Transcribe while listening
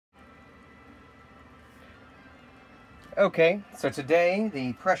Okay, so today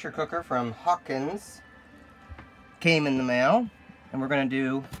the pressure cooker from Hawkins came in the mail, and we're going to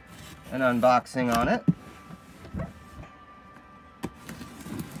do an unboxing on it.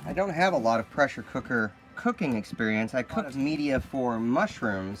 I don't have a lot of pressure cooker cooking experience. I cooked media for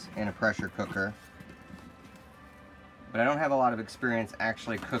mushrooms in a pressure cooker, but I don't have a lot of experience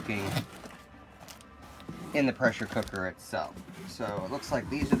actually cooking in the pressure cooker itself. So it looks like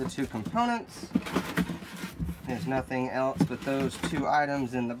these are the two components. There's nothing else but those two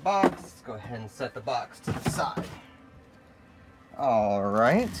items in the box. Let's go ahead and set the box to the side.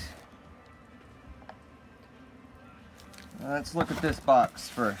 Alright. Let's look at this box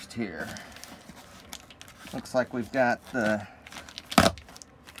first here. Looks like we've got the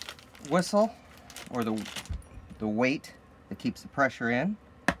whistle, or the weight that keeps the pressure in.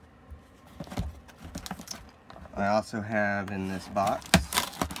 I also have in this box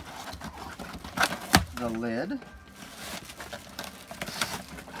the lid,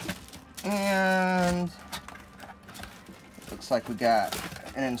 and it looks like we got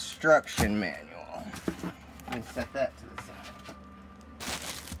an instruction manual. Let me set that to the side.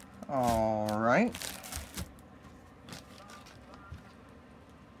 Alright.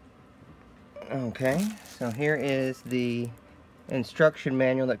 Okay, so here is the instruction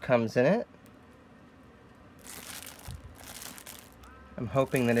manual that comes in it. I'm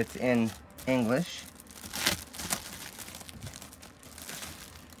hoping that it's in English.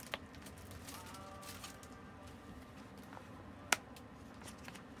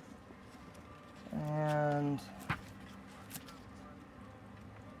 And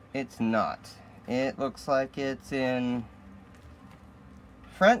it's not. It looks like it's in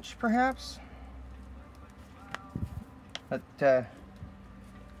French, perhaps? But you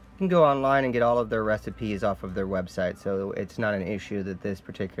can go online and get all of their recipes off of their website, so it's not an issue that this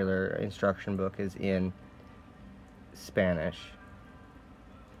particular instruction book is in Spanish.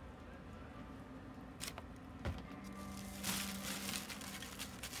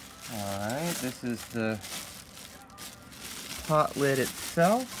 Alright, this is the pot lid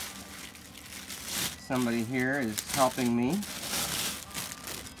itself. Somebody here is helping me.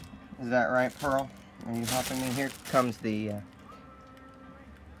 Is that right, Pearl? Are you helping me? Here comes the... you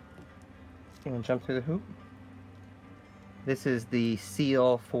want to jump through the hoop? This is the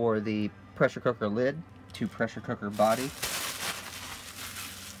seal for the pressure cooker lid to pressure cooker body.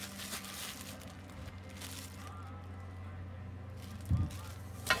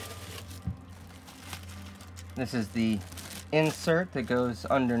 This is the insert that goes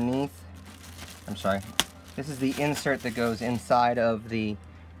underneath. I'm sorry. This is the insert that goes inside of the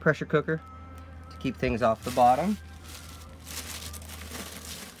pressure cooker to keep things off the bottom.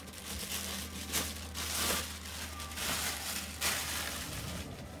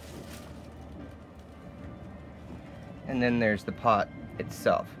 And then there's the pot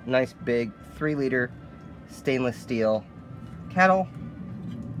itself. Nice big 3-liter stainless steel kettle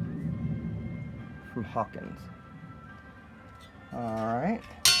from Hawkins. Alright.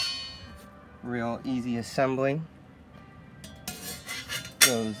 Real easy assembling.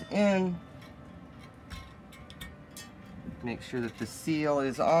 Goes in. Make sure that the seal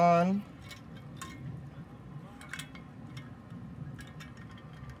is on.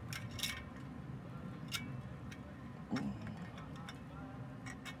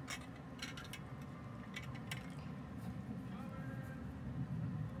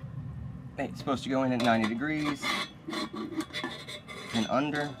 It's supposed to go in at 90 degrees and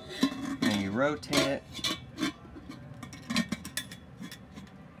under, and you rotate it.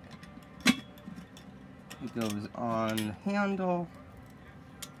 It goes on the handle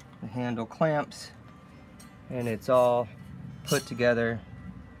clamps, and it's all put together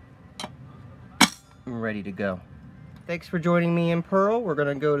and ready to go. Thanks for joining me and Pearl. We're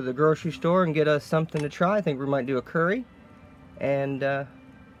gonna go to the grocery store and get us something to try. I think we might do a curry, and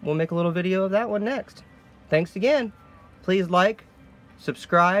we'll make a little video of that one next. Thanks again. Please like,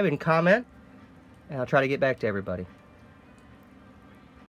 subscribe, and comment, and I'll try to get back to everybody.